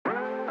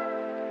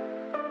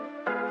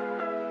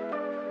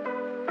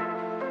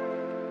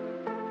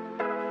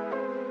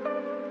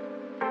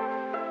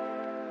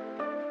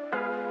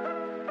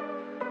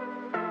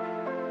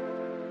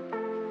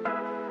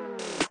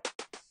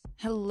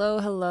Hello,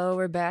 hello.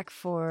 We're back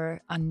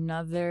for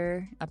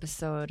another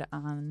episode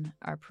on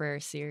our prayer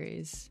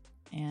series.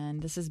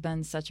 And this has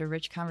been such a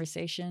rich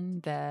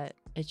conversation that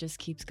it just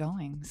keeps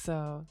going.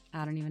 So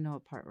I don't even know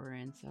what part we're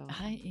in, so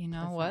you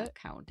know let's what? not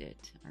count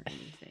it or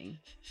anything.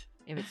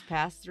 If it's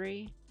past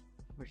 3,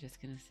 we're just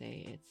gonna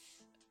say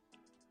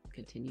it's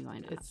continue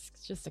on. It's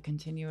just a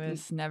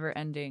continuous,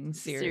 never-ending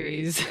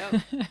series.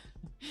 Yep.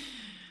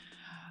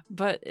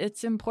 But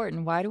it's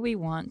important. Why do we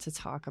want to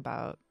talk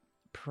about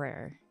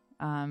prayer?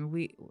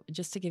 We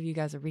just to give you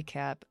guys a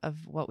recap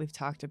of what we've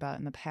talked about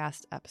in the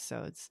past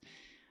episodes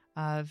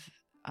of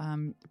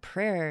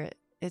prayer.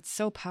 It's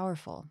so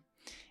powerful.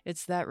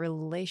 It's that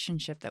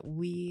relationship that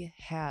we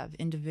have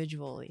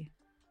individually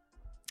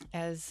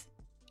as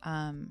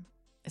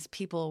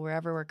people,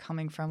 wherever we're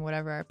coming from,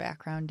 whatever our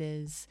background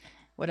is,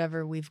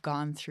 whatever we've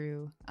gone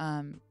through,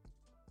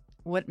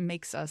 what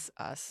makes us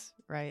us,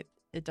 right?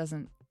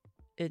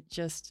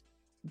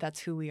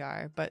 That's who we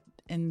are. But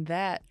in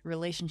that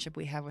relationship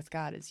we have with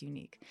God is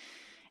unique.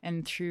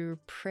 And through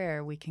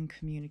prayer, we can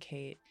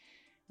communicate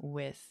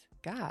with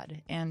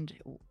God. And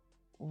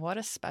what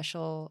a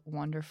special,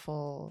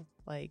 wonderful,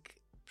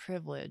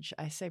 privilege.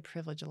 I say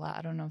privilege a lot.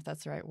 I don't know if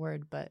that's the right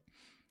word, but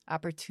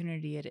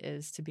opportunity it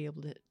is to be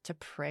able to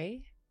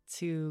pray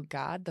to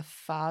God, the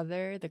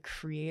Father, the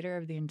creator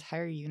of the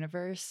entire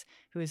universe,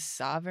 who is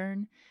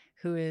sovereign,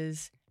 who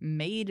has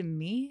made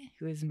me,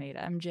 who has made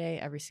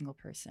MJ, every single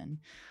person,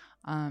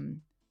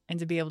 and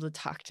to be able to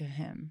talk to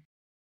him.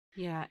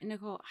 Yeah,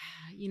 Nicole,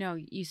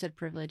 you said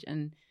privilege,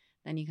 and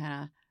then you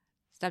kind of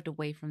stepped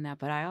away from that.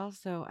 But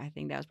I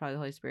think that was probably the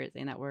Holy Spirit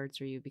saying that word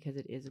through you, because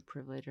it is a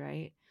privilege,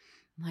 right?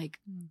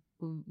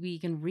 We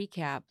can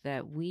recap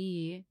that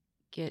we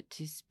get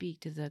to speak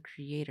to the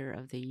creator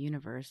of the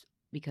universe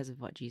because of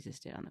what Jesus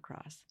did on the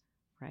cross,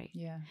 right?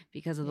 Yeah.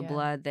 Because of the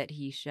blood that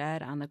he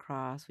shed on the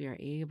cross, we are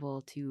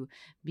able to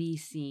be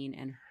seen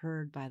and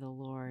heard by the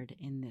Lord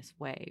in this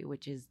way,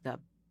 which is the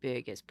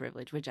biggest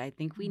privilege, which I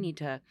think we need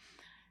to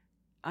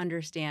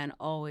understand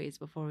always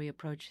before we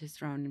approach his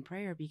throne in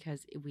prayer.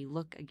 Because if we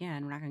look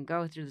again, we're not going to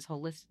go through this whole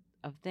list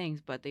of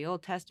things, but the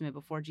Old Testament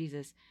before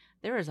Jesus,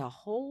 there was a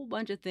whole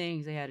bunch of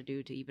things they had to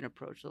do to even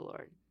approach the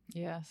Lord.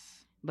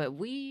 Yes. But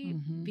we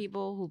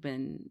people who've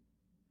been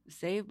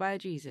saved by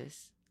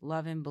Jesus,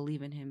 love him,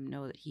 believe in him,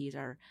 know that he's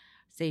our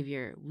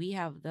Savior, we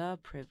have the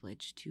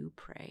privilege to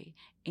pray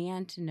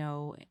and to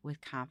know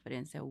with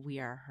confidence that we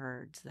are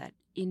heard. So that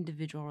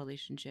individual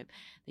relationship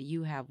that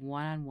you have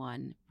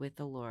one-on-one with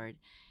the Lord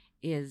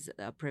is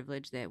a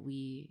privilege that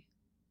we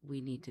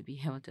need to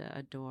be able to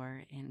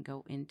adore and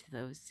go into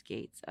those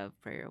gates of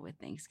prayer with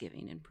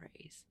thanksgiving and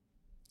praise.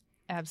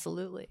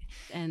 Absolutely.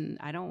 And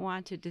I don't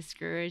want to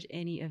discourage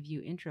any of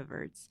you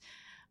introverts.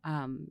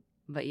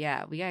 But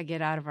yeah, we got to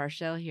get out of our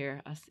shell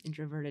here, us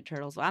introverted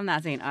turtles. Well, I'm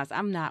not saying us.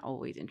 I'm not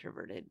always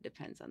introverted.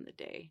 Depends on the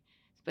day.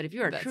 But if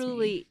you are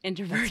truly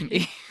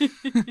introverted,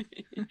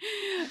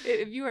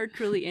 if you are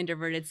truly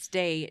introverted,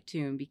 stay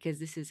tuned, because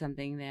this is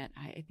something that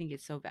I think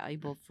is so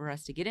valuable for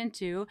us to get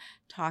into,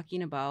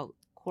 talking about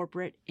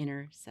corporate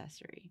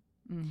intercessory.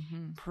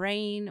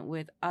 Praying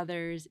with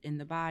others in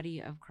the body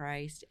of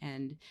Christ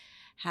and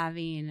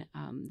having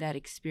that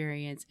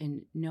experience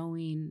and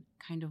knowing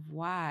kind of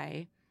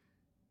why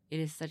it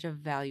is such a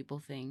valuable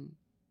thing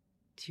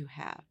to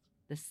have,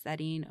 the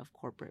setting of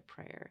corporate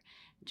prayer.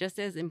 Just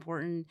as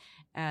important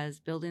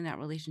as building that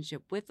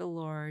relationship with the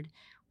Lord,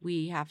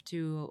 we have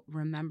to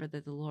remember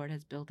that the Lord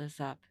has built us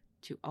up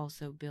to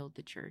also build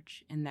the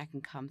church, and that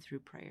can come through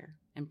prayer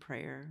and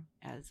prayer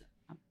as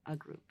a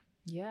group.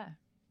 Yeah.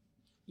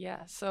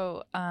 Yeah.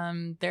 So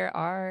there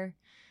are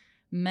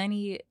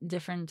many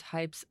different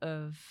types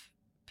of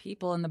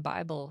people in the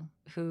Bible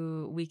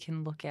who we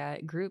can look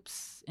at,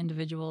 groups,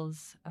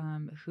 individuals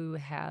who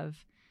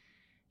have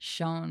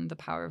shown the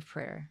power of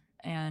prayer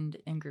and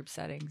in group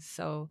settings.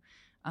 So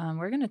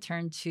we're going to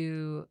turn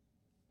to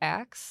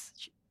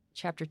Acts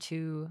chapter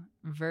 2,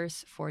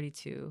 verse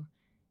 42,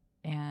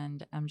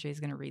 and MJ is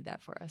going to read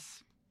that for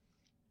us.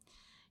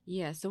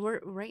 Yeah, so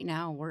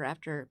we're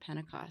after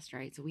Pentecost,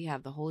 right? So we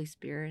have the Holy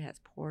Spirit has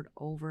poured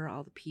over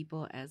all the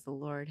people as the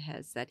Lord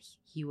has said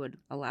he would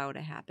allow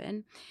to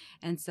happen.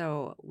 And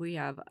so we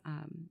have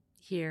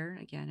here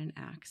again in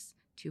Acts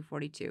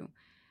 2:42,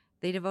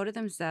 they devoted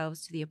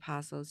themselves to the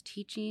apostles'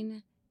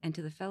 teaching and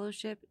to the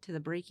fellowship, to the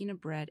breaking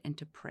of bread, and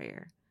to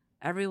prayer.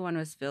 Everyone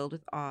was filled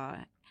with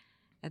awe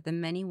at the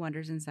many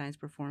wonders and signs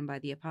performed by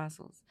the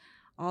apostles.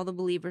 All the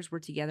believers were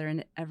together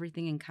and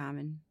everything in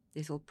common.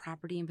 They sold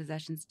property and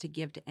possessions to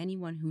give to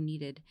anyone who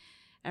needed.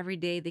 Every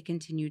day they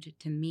continued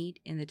to meet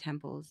in the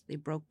temples. They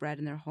broke bread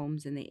in their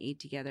homes and they ate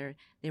together.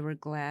 They were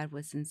glad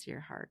with sincere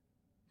heart.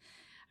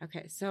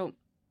 Okay, so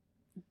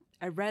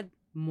I read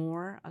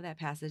more of that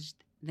passage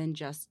than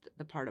just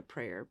the part of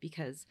prayer,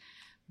 because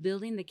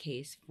building the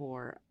case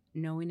for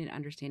knowing and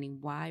understanding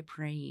why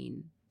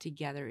praying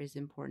together is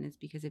important is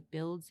because it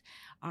builds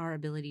our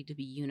ability to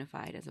be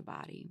unified as a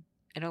body.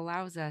 It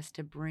allows us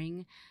to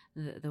bring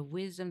the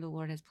wisdom the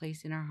Lord has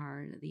placed in our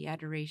heart, the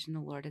adoration the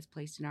Lord has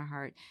placed in our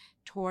heart,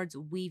 towards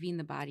weaving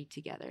the body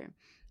together.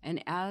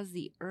 And as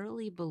the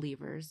early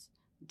believers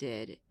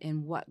did,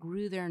 and what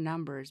grew their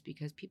numbers,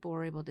 because people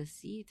were able to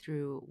see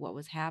through what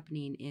was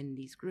happening in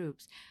these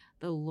groups,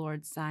 the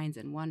Lord's signs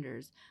and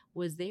wonders,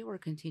 was they were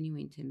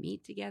continuing to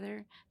meet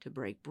together, to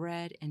break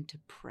bread, and to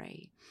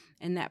pray.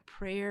 And that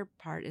prayer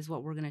part is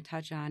what we're going to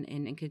touch on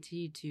and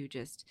continue to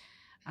just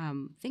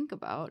think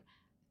about.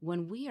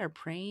 When we are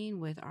praying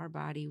with our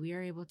body, we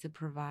are able to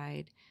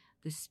provide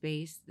the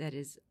space that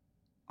is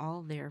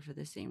all there for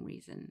the same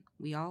reason.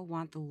 We all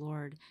want the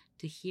Lord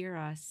to hear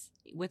us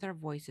with our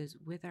voices,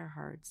 with our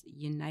hearts,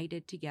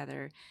 united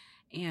together.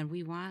 And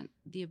we want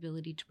the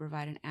ability to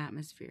provide an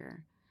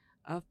atmosphere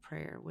of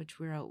prayer, which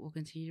we'll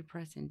continue to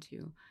press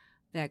into,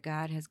 that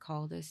God has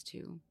called us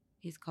to.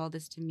 He's called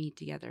us to meet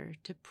together,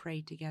 to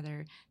pray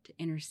together, to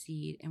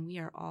intercede. And we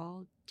are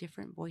all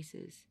different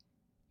voices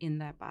in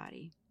that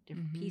body,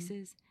 different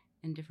pieces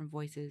and different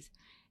voices.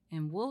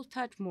 And we'll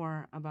touch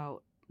more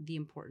about the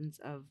importance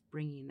of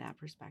bringing that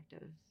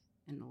perspective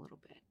in a little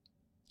bit.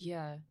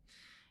 Yeah.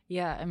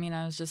 Yeah. I mean,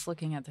 I was just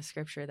looking at the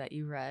scripture that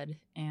you read,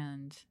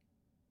 and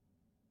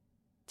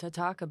to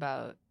talk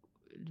about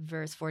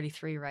verse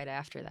 43 right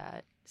after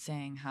that,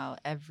 saying how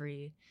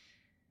every,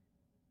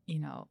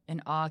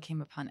 an awe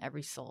came upon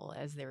every soul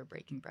as they were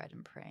breaking bread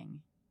and praying,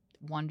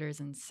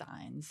 wonders and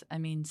signs. I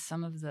mean,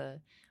 some of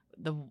the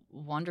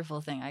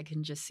wonderful thing I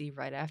can just see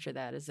right after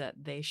that is that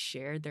they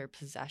shared their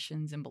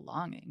possessions and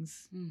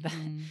belongings.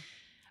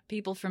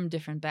 People from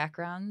different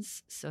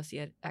backgrounds,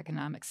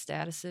 socioeconomic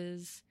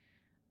statuses,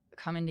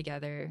 coming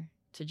together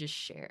to just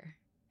share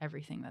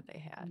everything that they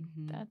had.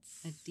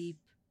 That's a deep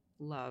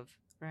love,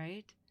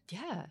 right?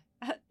 Yeah.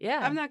 Yeah.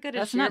 I'm not going to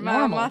That's share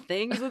not my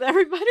things with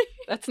everybody.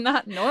 That's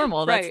not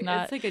normal. Right. That's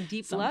not. It's like a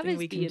deep love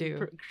is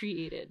being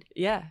created.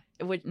 Yeah.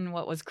 And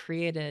what was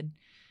created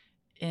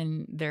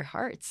in their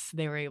hearts,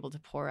 they were able to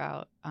pour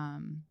out.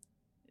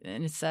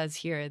 And it says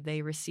here,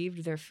 they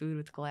received their food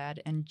with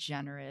glad and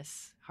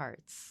generous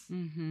hearts.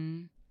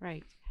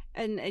 Right.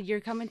 And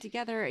you're coming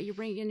together, you're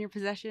bringing in your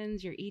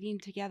possessions, you're eating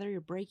together,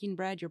 you're breaking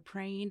bread, you're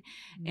praying.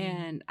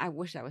 And I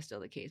wish that was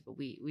still the case, but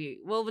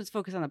we'll just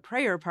focus on the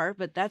prayer part,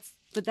 but that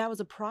was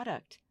a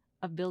product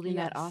of building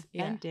that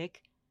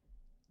authentic,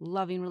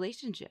 loving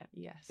relationship.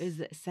 Yes.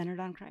 Is centered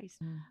on Christ.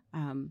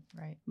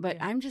 Right. But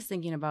I'm just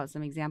thinking about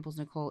some examples,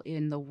 Nicole,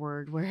 in the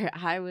Word where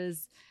I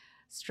was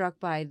struck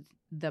by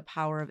the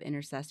power of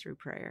intercessory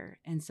prayer.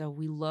 And so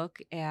we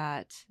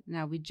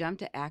jump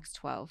to Acts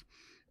 12.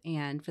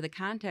 And for the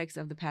context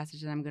of the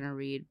passage that I'm going to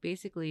read,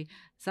 basically,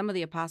 some of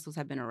the apostles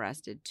have been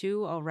arrested.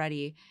 2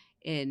 already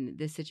in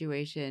this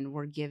situation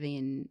were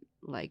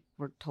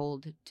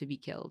told to be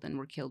killed and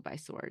were killed by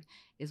sword,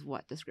 is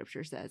what the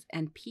scripture says.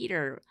 And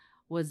Peter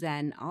was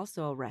then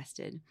also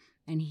arrested,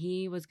 and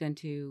he was going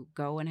to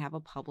go and have a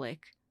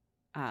public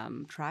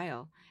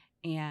trial.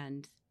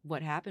 And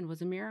what happened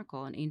was a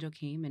miracle. An angel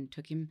came and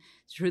took him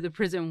through the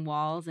prison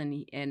walls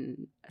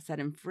and set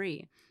him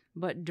free.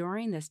 But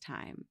during this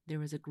time, there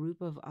was a group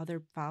of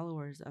other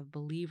followers of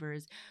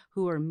believers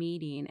who were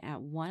meeting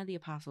at one of the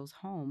apostles'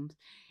 homes,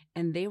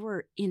 and they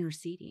were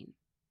interceding.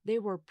 They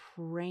were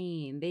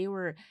praying.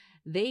 Could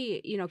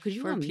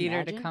you for imagine?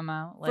 Peter to come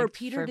out, for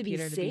Peter to be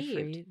saved.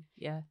 Freed.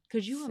 Yeah.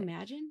 Could you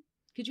imagine?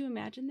 Could you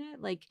imagine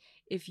that? Like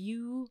if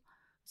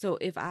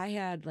I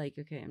had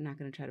okay, I'm not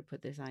going to try to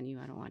put this on you.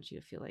 I don't want you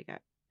to feel like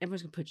I'm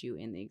just going to put you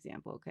in the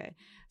example. Okay.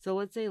 So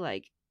let's say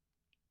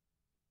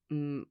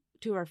 2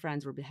 of our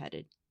friends were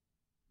beheaded.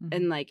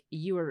 And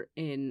you were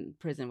in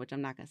prison, which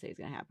I'm not going to say is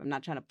going to happen. I'm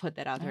not trying to put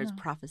that out there as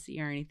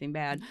prophecy or anything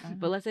bad.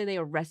 But let's say they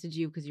arrested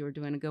you because you were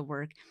doing a good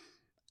work.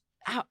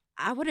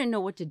 I wouldn't know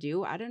what to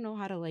do. I don't know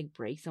how to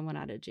break someone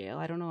out of jail.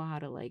 I don't know how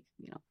to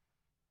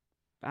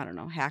I don't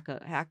know, hack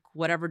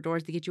whatever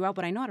doors to get you out,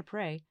 but I know how to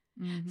pray.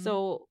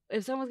 So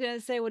if someone's going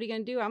to say, what are you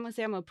going to do? I'm going to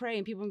say, I'm going to pray.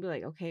 And people will be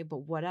like, okay,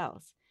 but what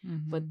else?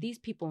 But these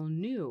people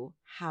knew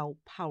how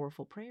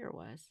powerful prayer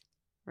was,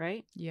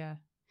 right? Yeah.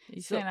 You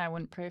saying I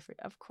wouldn't pray for you?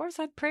 Of course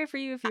I'd pray for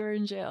you if you were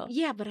in jail.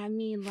 Yeah, but I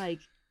mean,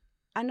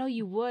 I know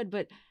you would,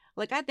 but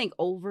I think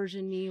old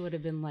version me would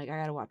have been I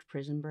gotta watch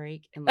Prison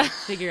Break and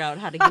figure out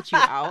how to get you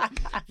out,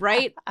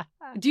 right?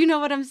 Do you know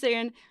what I'm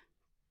saying?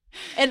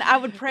 And I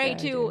would pray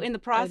too in the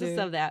process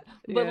of that.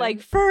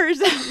 But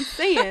first, I'm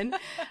saying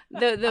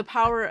the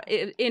power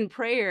in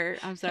prayer.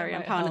 I'm sorry,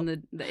 I'm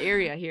pounding the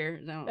area here.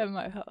 No. That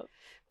might help.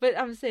 But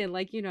I'm saying,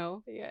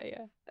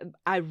 yeah.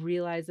 I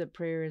realize that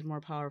prayer is more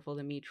powerful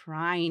than me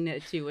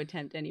trying to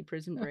attempt any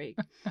prison break.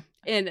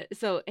 And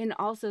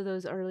also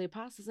those early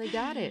apostles, they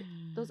got it.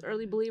 Those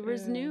early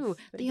believers knew.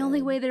 The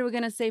only way they were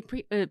going to save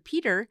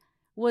Peter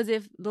was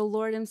if the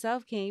Lord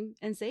himself came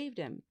and saved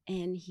him.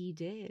 And he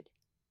did.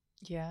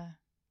 Yeah.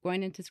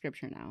 Going into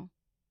scripture now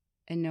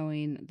and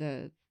knowing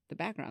the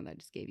background that I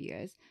just gave you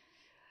guys,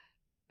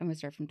 I'm going to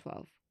start from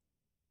 12.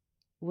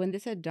 When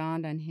this had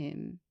dawned on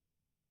him,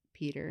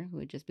 Peter, who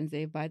had just been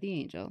saved by the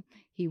angel,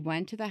 he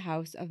went to the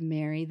house of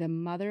Mary, the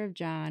mother of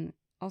John,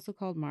 also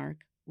called Mark,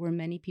 where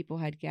many people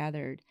had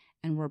gathered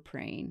and were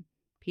praying.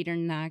 Peter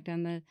knocked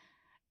on the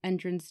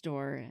entrance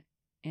door,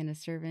 and a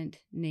servant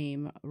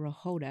named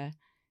Rhoda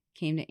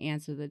came to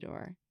answer the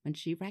door. When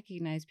she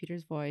recognized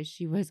Peter's voice,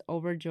 she was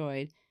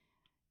overjoyed.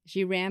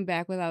 She ran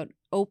back without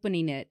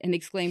opening it and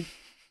exclaimed,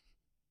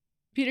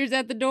 "Peter's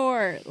at the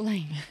door!"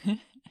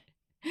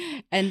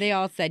 And they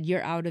all said,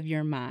 "You're out of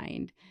your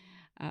mind,"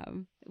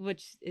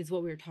 which is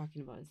what we were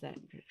talking about, is that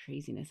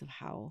craziness of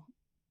how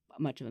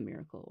much of a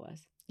miracle it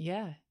was.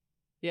 Yeah.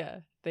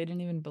 Yeah. They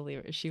didn't even believe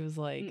it. She was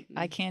like, Mm-mm.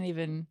 I can't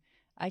even.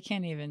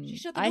 She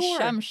shut the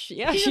door.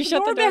 She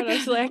shut the door. back.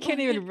 She's like, I can't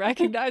even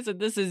recognize that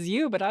this is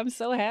you, but I'm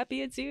so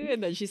happy it's you.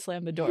 And then she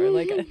slammed the door.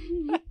 Like,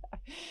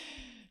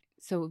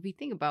 so if we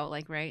think about,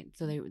 like, right,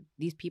 so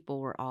these people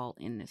were all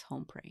in this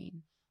home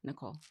praying,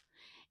 Nicole.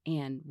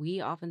 And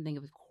we often think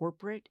of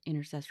corporate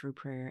intercessory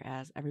prayer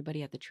as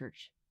everybody at the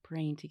church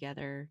praying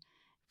together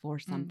for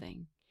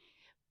something.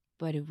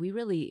 But if we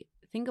really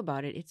think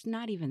about it, it's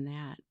not even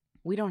that.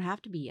 We don't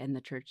have to be in the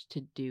church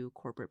to do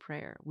corporate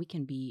prayer. We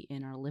can be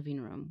in our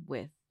living room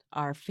with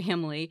our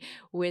family,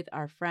 with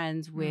our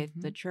friends, with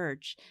the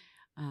church,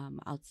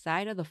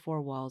 outside of the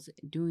four walls,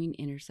 doing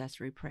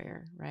intercessory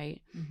prayer,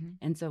 right?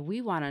 And so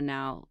we want to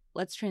now,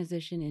 let's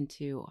transition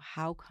into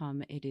how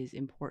come it is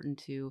important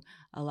to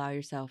allow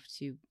yourself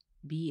to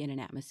be in an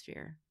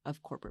atmosphere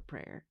of corporate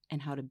prayer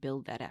and how to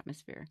build that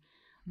atmosphere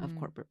of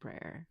corporate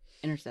prayer,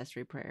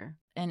 intercessory prayer.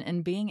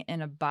 And being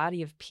in a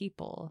body of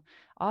people,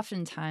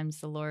 oftentimes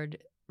the Lord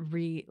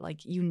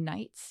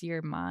unites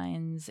your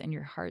minds and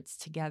your hearts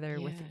together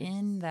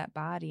within that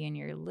body, and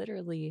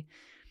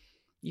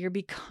you're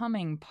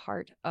becoming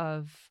part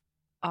of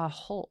a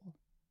whole.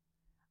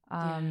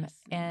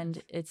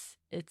 And it's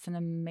an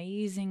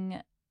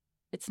amazing,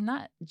 it's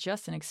not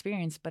just an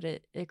experience, but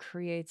it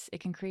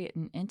can create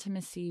an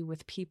intimacy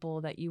with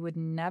people that you would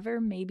never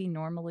maybe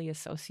normally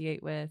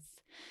associate with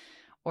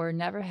or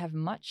never have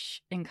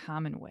much in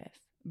common with.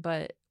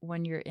 But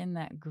when you're in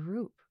that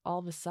group, all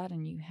of a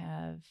sudden you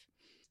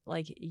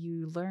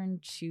learn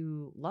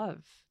to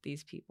love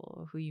these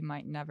people who you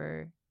might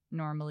never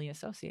normally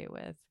associate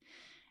with.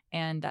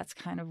 And that's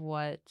kind of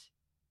what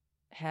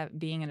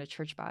being in a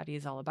church body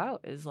is all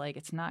about, is like,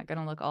 it's not going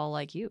to look all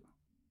like you.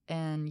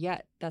 And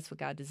yet that's what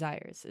God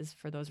desires, is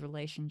for those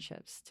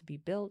relationships to be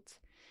built,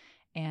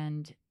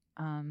 and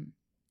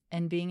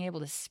being able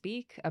to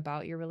speak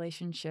about your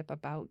relationship,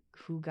 about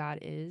who God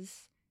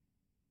is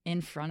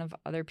in front of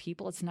other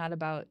people. It's not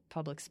about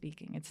public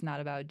speaking. It's not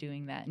about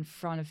doing that in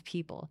front of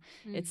people.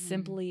 It's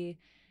simply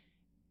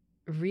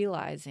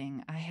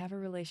realizing I have a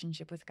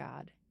relationship with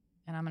God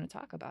and I'm going to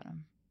talk about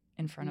him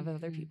in front of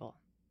other people.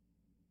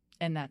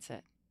 And that's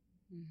it.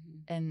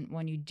 And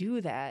when you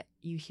do that,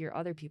 you hear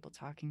other people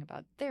talking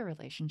about their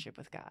relationship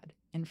with God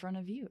in front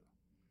of you.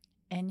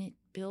 And it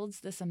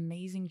builds this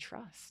amazing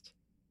trust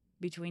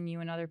between you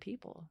and other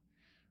people.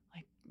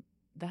 Like,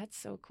 that's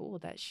so cool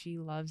that she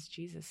loves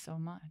Jesus so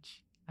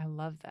much. I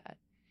love that.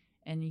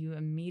 And you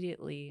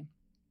immediately,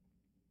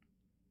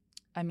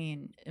 I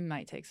mean, it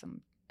might take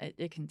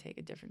it can take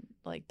a different,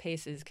 like,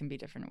 paces can be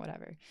different,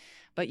 whatever.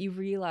 But you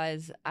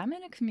realize I'm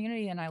in a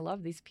community and I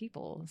love these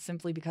people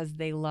simply because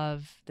they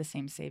love the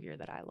same Savior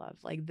that I love.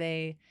 Like,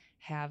 they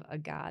have a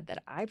God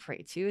that I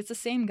pray to. It's the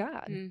same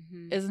God.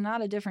 It's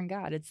not a different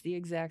God. It's the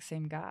exact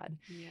same God.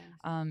 Yes.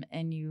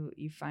 And you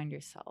find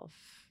yourself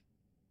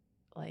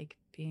like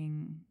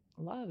being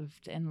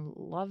loved and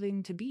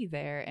loving to be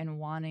there and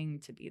wanting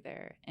to be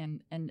there.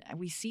 And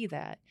we see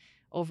that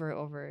over and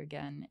over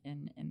again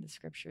in the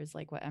scriptures,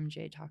 like what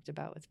MJ talked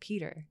about with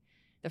Peter.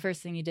 The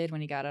first thing he did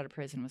when he got out of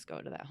prison was go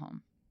to that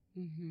home.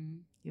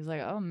 He was like,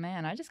 oh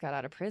man, I just got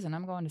out of prison.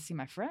 I'm going to see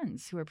my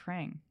friends who are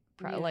praying.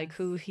 Like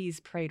who he's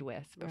prayed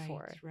with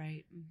before.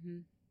 Right.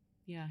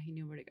 Yeah, he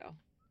knew where to go.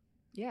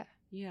 Yeah.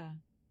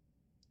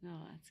 No,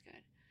 that's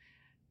good.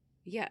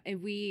 Yeah,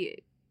 and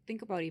we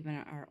think about even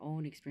our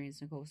own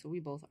experience, Nicole. So we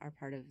both are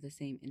part of the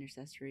same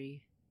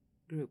intercessory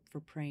group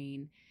for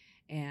praying.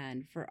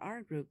 And for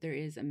our group, there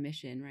is a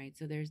mission, right?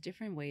 So there's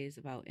different ways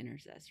about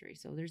intercessory.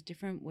 So there's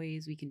different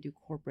ways we can do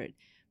corporate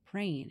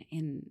praying,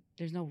 and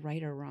there's no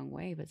right or wrong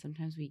way, but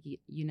sometimes we get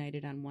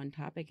united on one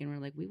topic and we're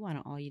like, we want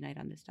to all unite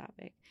on this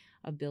topic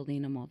of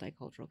building a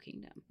multicultural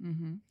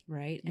kingdom,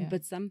 right? Yeah. And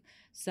but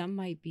some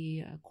might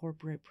be a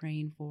corporate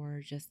praying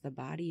for just the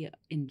body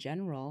in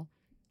general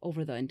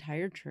over the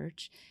entire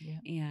church.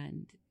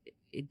 And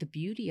the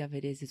beauty of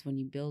it is when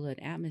you build an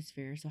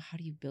atmosphere. So how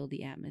do you build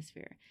the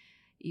atmosphere?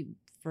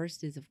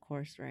 First is, of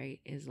course, right,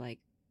 is like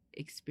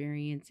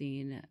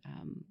experiencing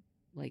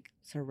like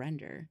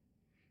surrender.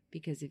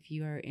 Because if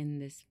you are in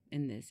this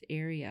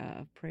area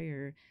of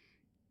prayer,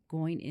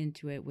 going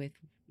into it with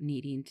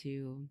needing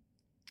to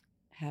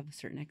have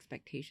certain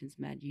expectations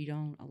met, you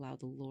don't allow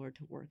the Lord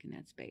to work in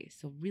that space.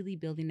 So really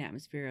building an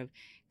atmosphere of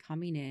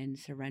coming in,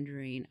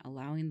 surrendering,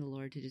 allowing the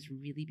Lord to just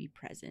really be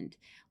present,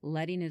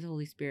 letting his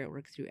Holy Spirit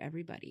work through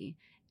everybody,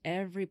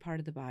 every part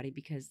of the body,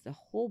 because the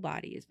whole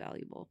body is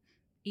valuable.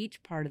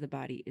 Each part of the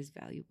body is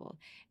valuable.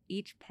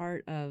 Each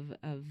part of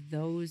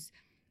those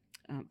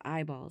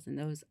eyeballs and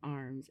those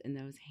arms and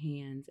those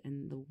hands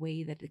and the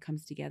way that it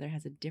comes together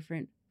has a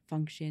different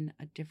function,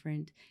 a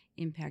different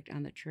impact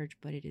on the church,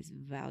 but it is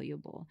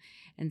valuable.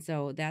 And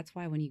so that's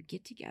why when you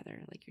get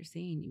together, like you're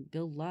saying, you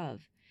build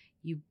love,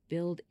 you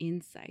build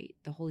insight.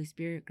 The Holy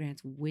Spirit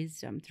grants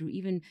wisdom through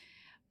even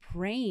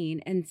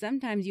praying. And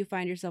sometimes you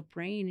find yourself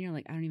praying and you're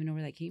like, I don't even know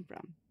where that came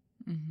from.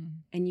 Mm-hmm.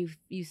 And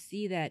you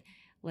see that,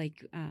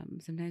 like,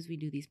 sometimes we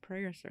do these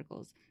prayer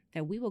circles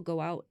that we will go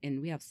out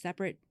and we have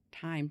separate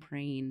time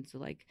praying. So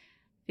like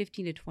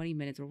 15 to 20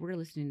 minutes where we're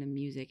listening to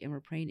music and we're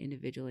praying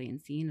individually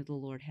and seeing if the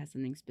Lord has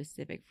something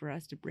specific for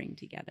us to bring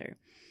together.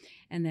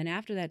 And then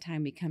after that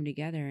time, we come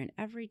together, and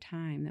every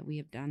time that we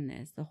have done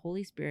this, the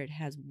Holy Spirit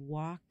has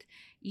walked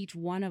each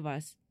one of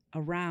us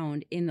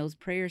around in those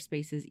prayer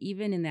spaces,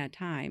 even in that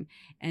time,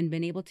 and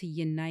been able to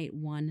unite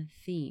one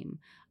theme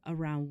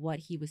around what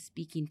he was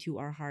speaking to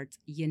our hearts,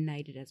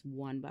 united as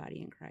one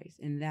body in Christ.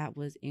 And that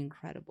was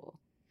incredible.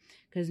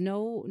 Because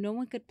no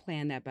one could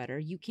plan that better.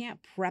 You can't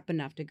prep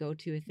enough to go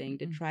to a thing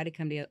to try to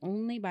come together.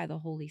 Only by the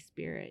Holy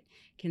Spirit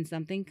can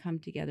something come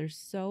together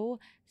so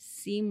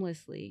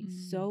seamlessly,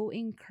 so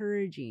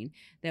encouraging,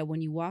 that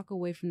when you walk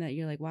away from that,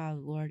 you're like, wow,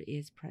 the Lord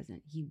is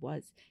present. He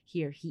was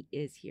here. He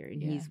is here.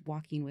 And he's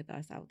walking with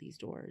us out these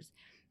doors.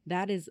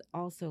 That is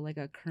also like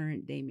a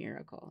current day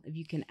miracle. If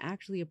you can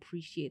actually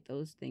appreciate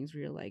those things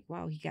where you're like,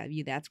 wow, he gave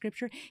you that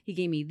scripture. He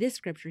gave me this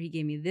scripture. He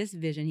gave me this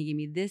vision. He gave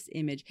me this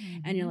image.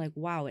 And you're like,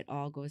 wow, it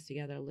all goes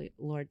together.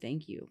 Lord,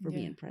 thank you for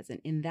being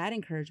present. And that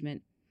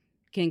encouragement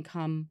can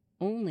come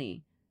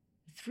only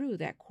through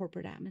that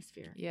corporate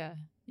atmosphere. Yeah.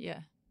 Yeah.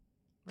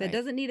 That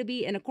doesn't need to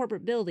be in a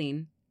corporate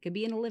building. It could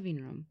be in a living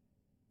room.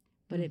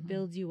 But it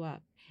builds you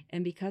up.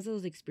 And because of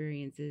those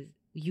experiences,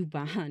 you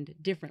bond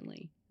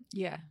differently.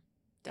 Yeah.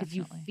 Because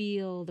you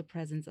feel the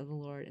presence of the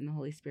Lord and the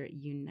Holy Spirit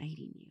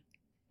uniting you.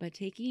 But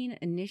taking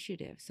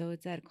initiative, so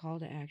it's that call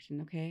to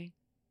action, okay?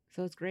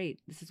 So it's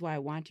great. This is why I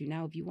want to.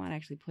 Now, if you want to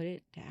actually put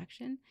it to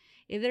action,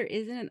 if there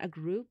isn't a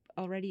group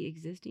already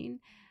existing,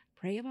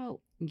 pray about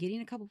getting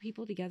a couple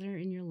people together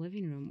in your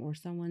living room or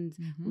someone's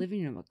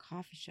living room, a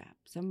coffee shop,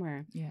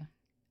 somewhere. Yeah.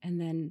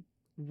 And then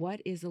what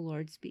is the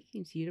Lord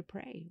speaking to you to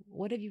pray?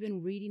 What have you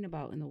been reading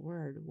about in the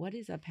Word? What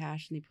is a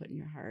passion they put in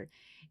your heart?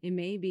 It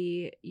may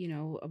be,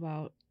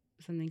 about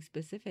something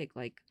specific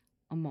like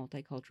a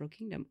multicultural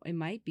kingdom. It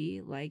might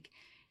be like,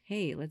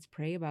 hey, let's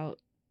pray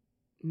about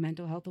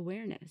mental health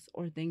awareness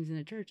or things in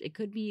the church. It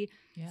could be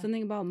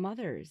something about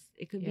mothers.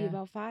 It could be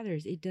about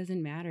fathers. It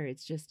doesn't matter.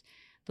 It's just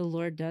the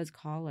Lord does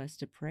call us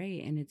to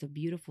pray, and it's a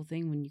beautiful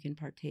thing when you can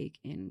partake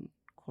in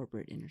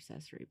corporate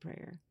intercessory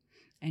prayer.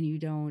 And you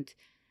don't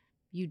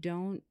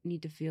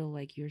need to feel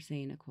like you're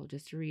saying, Nicole,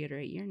 just to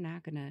reiterate, you're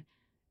not going to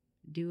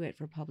do it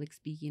for public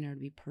speaking or to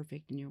be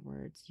perfect in your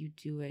words. You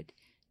do it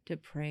to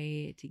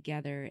pray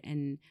together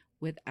and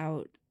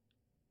without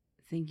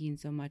thinking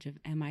so much of,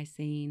 am I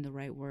saying the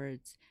right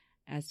words,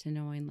 as to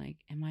knowing, like,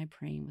 am I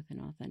praying with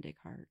an authentic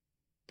heart?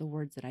 The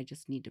words that I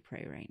just need to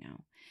pray right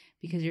now.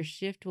 Because your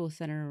shift will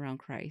center around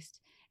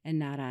Christ and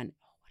not on,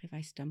 oh, what if I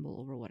stumble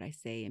over what I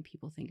say and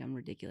people think I'm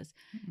ridiculous?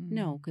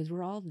 No, because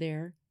we're all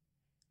there.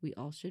 We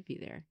all should be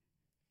there,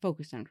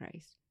 focused on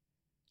Christ.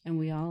 And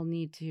we all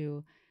need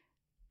to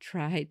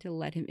try to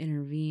let him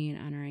intervene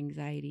on our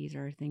anxieties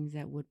or things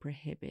that would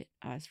prohibit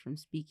us from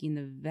speaking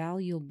the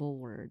valuable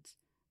words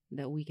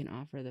that we can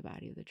offer the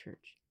body of the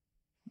church.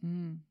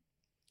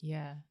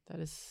 Yeah, that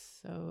is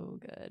so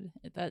good.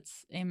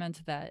 That's amen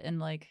to that. And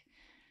like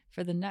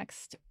for the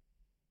next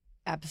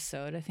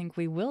episode, I think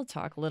we will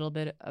talk a little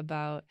bit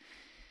about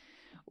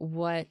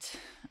what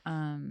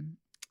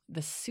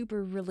the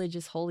super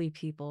religious holy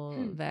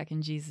people back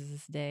in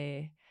Jesus'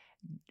 day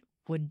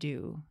would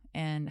do,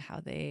 and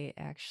how they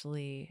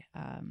actually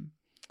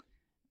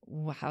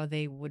how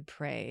they would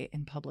pray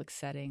in public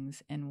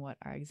settings, and what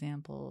our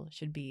example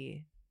should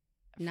be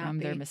from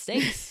their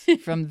mistakes.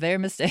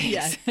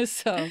 Yes.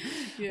 So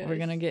we're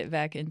gonna get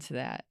back into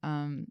that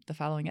the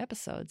following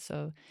episode.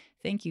 So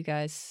thank you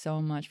guys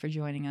so much for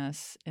joining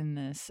us in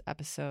this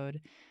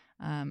episode.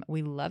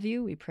 We love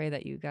you. We pray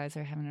that you guys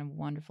are having a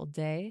wonderful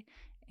day,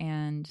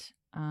 and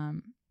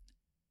I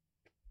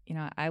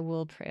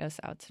will pray us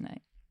out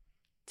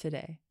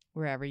today,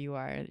 wherever you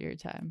are at your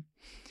time.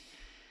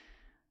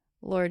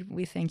 Lord,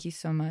 we thank you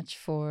so much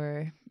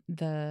for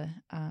the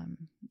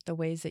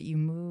ways that you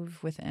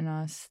move within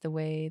us, the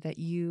way that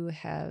you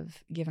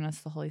have given us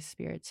the Holy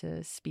Spirit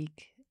to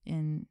speak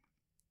in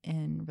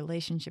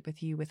relationship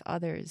with you, with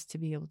others, to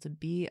be able to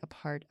be a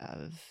part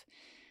of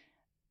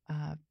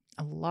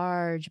a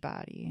large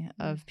body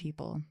of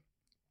people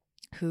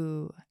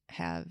who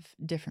have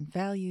different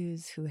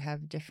values, who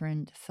have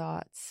different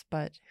thoughts,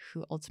 but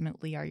who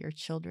ultimately are your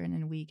children,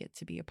 and we get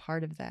to be a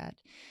part of that.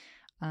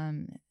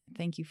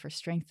 Thank you for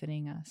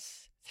strengthening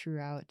us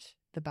throughout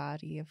the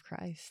body of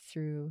Christ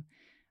through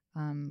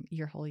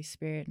your Holy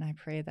Spirit. And I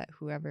pray that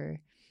whoever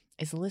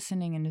is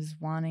listening and is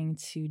wanting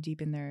to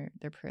deepen their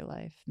prayer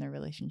life and their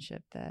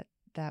relationship,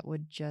 that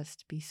would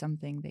just be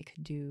something they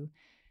could do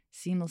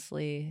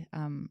seamlessly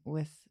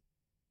with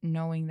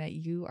knowing that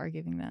you are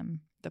giving them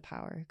the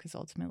power, because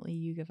ultimately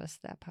you give us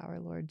that power,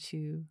 Lord,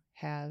 to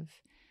have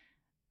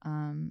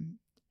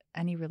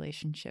any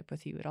relationship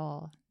with you at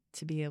all,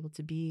 to be able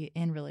to be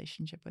in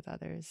relationship with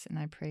others. And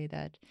I pray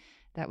that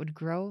that would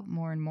grow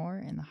more and more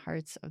in the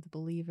hearts of the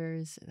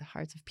believers, the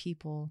hearts of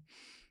people,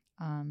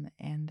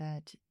 and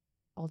that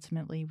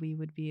ultimately we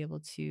would be able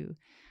to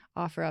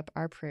offer up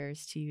our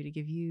prayers to you, to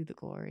give you the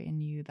glory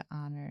and you the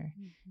honor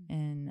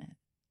in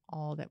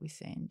all that we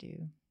say and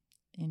do.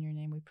 In your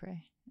name we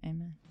pray.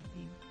 Amen.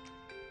 Amen.